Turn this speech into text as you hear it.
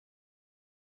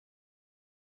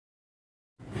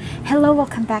Hello,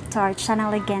 welcome back to our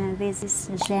channel again. This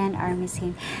is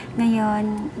jenessa.armecin.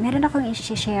 Ngayon, meron akong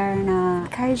i-share na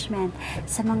encouragement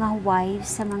sa mga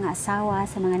wives, sa mga asawa,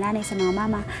 sa mga nanay, sa mga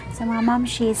mama, sa mga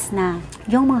momshies na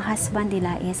yung mga husband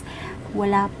nila is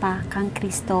wala pa kang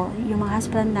Kristo. Yung mga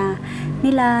husband na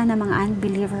nila na mga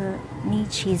unbeliever ni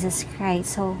Jesus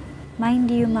Christ. So, mind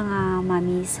you mga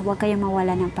mommies, huwag kayong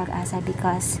mawala ng pag-asa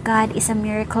because God is a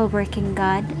miracle working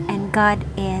God and God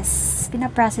is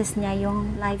pinaprocess niya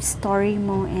yung life story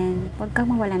mo and huwag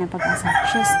kang mawala ng pag-asa.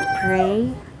 Just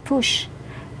pray,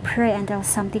 pray until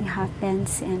something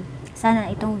happens and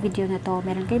sana itong video na to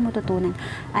meron kayong matutunan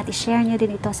at i-share nyo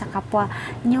din ito sa kapwa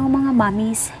niyo mga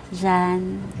mommies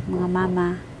dyan, mga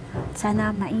mama.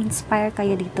 Sana ma-inspire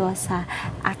kayo dito sa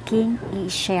aking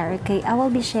i-share. Okay, I will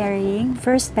be sharing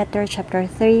 1 Peter chapter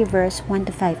 3 verse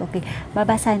 1 to 5. Okay,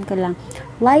 babasahin ko lang.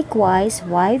 Likewise,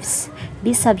 wives,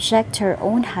 be subject to your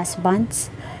own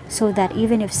husbands, so that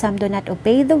even if some do not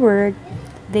obey the word,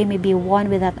 they may be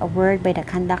won without a word by the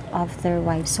conduct of their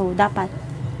wives. So, dapat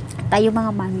tayo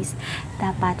mga mommies,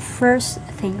 dapat first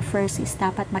thing first is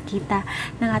dapat makita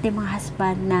ng ating mga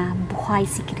husband na buhay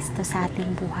si Kristo sa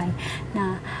ating buhay,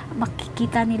 na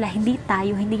makikita nila hindi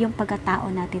tayo, hindi yung pagkatao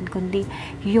natin, kundi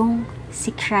yung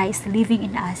si Christ living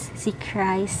in us. Si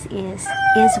Christ is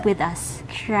with us.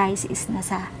 Christ is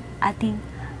nasa ating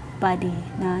body,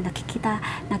 na nakikita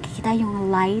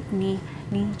yung light ni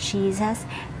Jesus,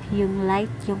 yung light,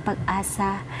 yung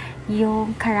pag-asa,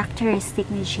 yung characteristic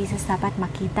ni Jesus dapat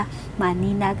makita,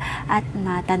 maninag at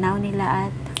matanaw nila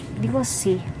at they will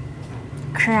see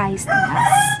Christ in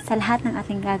us. Sa lahat ng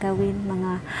ating gagawin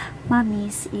mga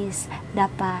mommies is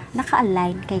dapat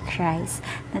naka-align kay Christ,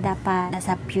 na dapat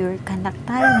nasa pure conduct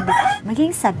tayo, hindi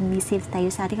maging submissive tayo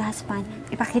sa ating husband.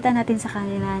 Ipakita natin sa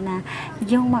kanila na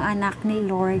yung mga anak ni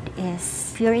Lord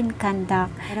is pure in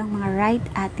conduct, merong mga right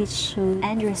attitude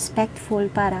and respectful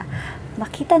para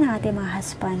makita ng ating mga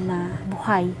husband na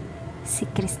buhay si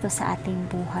Kristo sa ating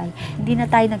buhay. Hindi na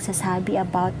tayo nagsasabi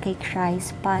about kay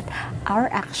Christ, but our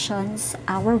actions,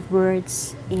 our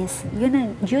words is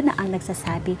yun na ang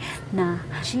nagsasabi na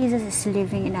Jesus is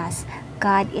living in us.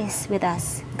 God is with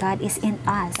us. God is in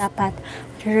us. Dapat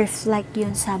reflect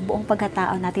yun sa buong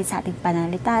pagkatao natin, sa ating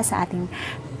pananalita, sa ating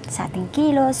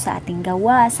kilos, sa ating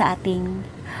gawa, sa ating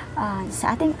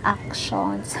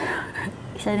actions.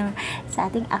 Sa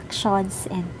ating actions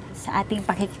and sa ating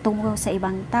pakikitungo sa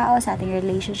ibang tao, sa ating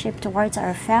relationship towards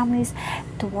our families,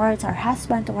 towards our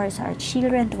husband, towards our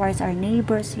children, towards our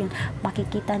neighbors. Yung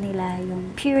makikita nila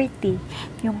yung purity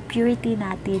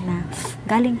natin na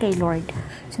galing kay Lord.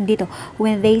 So dito,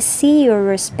 when they see your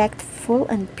respectful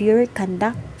and pure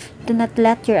conduct, do not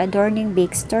let your adorning be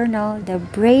external, the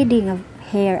braiding of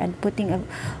hair and putting on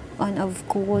of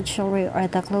gold jewelry or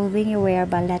the clothing you wear,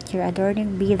 but let your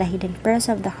adorning be the hidden prayers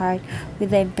of the heart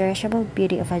with the imperishable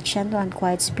beauty of a gentle and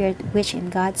quiet spirit, which in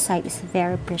God's sight is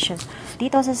very precious.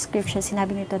 Dito sa scripture,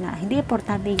 sinabi nito na hindi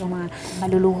importante yung mga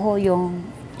maluluho, yung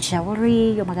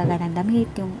jewelry, yung magagandang damit,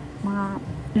 yung mga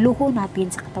luho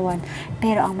natin sa katawan.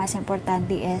 Pero ang mas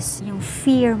importante is yung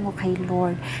fear mo kay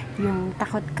Lord, yung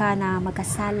takot ka na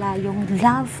magkasala, yung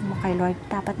love mo kay Lord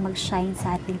dapat mag-shine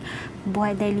sa ating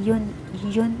buhay dahil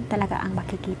yun talaga ang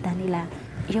makikita nila.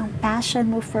 Yung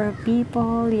passion mo for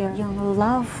people, yung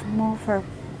love mo for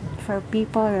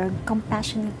people, yung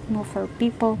compassionate mo for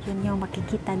people, yun yung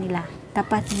makikita nila.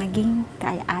 Dapat maging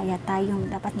kaya-aya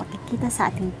tayong dapat makikita sa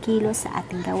ating kilos, sa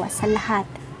ating gawa, sa lahat.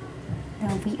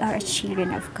 We are a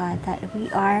children of God, that we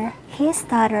are His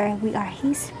daughter, we are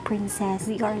His princess,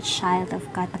 we are a child of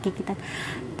God. Makikita,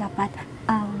 dapat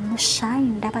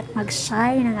shine, dapat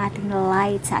mag-shine ang ating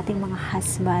light sa ating mga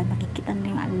husband. Makikita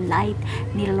nyo yung light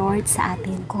ni Lord sa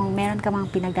atin. Kung meron ka mang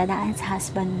pinagdadaan sa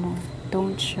husband mo,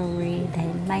 don't worry,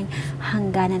 dahil may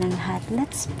hangganan ng lahat.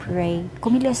 Let's pray.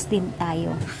 Kumilos din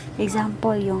tayo.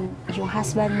 Example, yung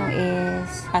husband mo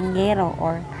is tanggero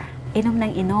or inom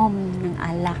ng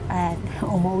alak at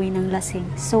umuwi ng lasing.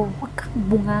 So, huwag kang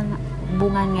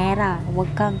bungangera,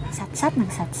 huwag kang satsat ng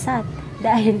satsat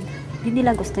dahil hindi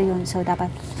nila gusto yun. So,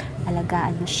 dapat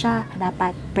alagaan mo siya,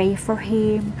 dapat pray for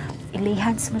him,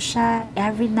 ilihans mo siya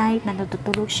every night na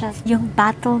natutulog siya. Yung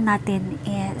battle natin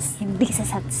is hindi sa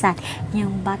satsat,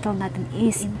 yung battle natin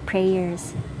is in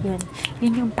prayers. Yun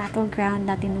yung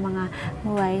battleground natin ng mga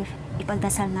wife.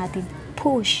 Ipagdasal natin,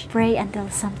 push, pray until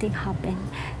something happen.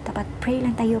 Dapat pray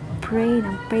lang tayo, pray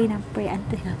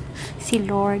until si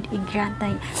Lord i-grant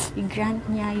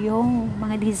niya yung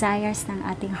mga desires ng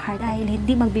ating heart, dahil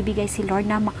hindi magbibigay si Lord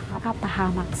na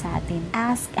makakapahamak sa atin.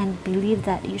 Ask and believe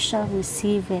that you shall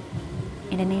receive it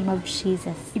in the name of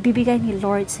Jesus. Ibibigay ni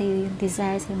Lord sa iyo yung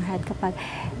desires ng heart kapag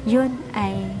yun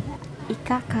ay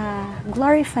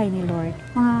ikaka-glorify ni Lord.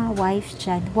 Mga wives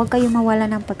dyan, huwag kayong mawala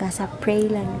ng pag-asa.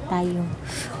 Pray lang tayo.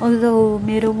 Although,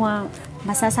 meron mga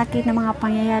masasakit na mga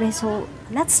pangyayari, so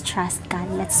let's trust God.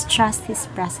 Let's trust His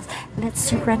presence. Let's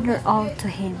surrender all to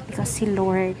Him. Because si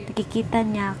Lord, nakikita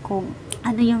niya kung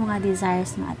ano yung mga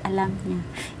desires mo at alam niya,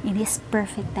 in His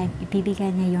perfect time,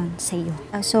 ibibigay niya yon sa iyo.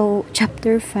 So,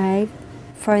 chapter 5,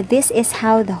 for this is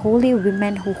how the holy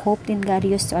women who hoped in God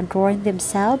used to adorn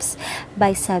themselves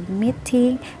by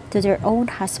submitting to their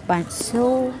own husbands.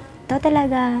 So, ito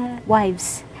talaga,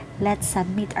 wives, let's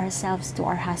submit ourselves to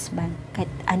our husband. Kahit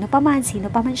ano pa man,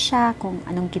 sino pa man siya, kung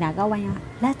anong ginagawa niya,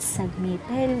 let's submit.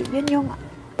 Dahil yun yung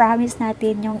promise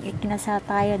natin, yung ikinasal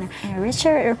tayo na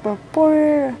richer or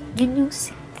poor, yun yung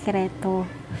sikreto.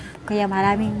 Kaya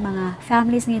maraming mga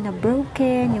families ngayon na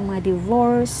broken, yung mga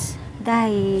divorce,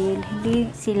 dahil hindi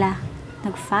sila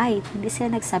nag-fight, hindi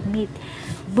sila nag-submit,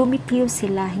 bumitiw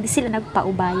sila, hindi sila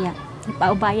nagpaubaya.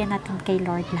 Ipaubaya natin kay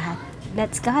Lord lahat.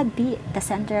 Let's God be the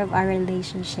center of our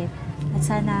relationship. At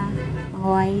sana, mga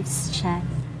wives dyan,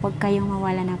 huwag kayong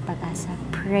mawala ng pag-asa.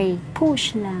 Pray.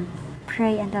 Push lang.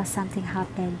 Pray until something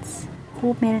happens.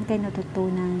 Hope meron kayong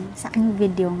natutunan sa aking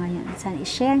video ngayon. Sana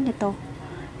i-share nyo to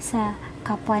sa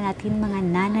kapwa natin mga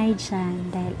nanay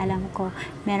dyan. Dahil alam ko,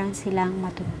 meron silang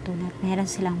matutunan. Meron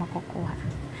silang makukuha.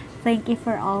 Thank you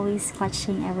for always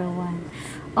watching, everyone.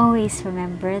 Always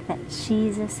remember that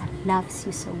Jesus loves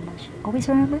you so much. Always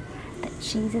remember that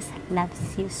Jesus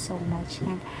loves you so much.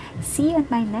 And see you on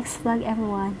my next vlog,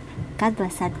 everyone. God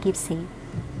bless and keep safe.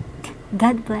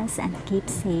 God bless and keep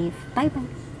safe.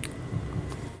 Bye-bye.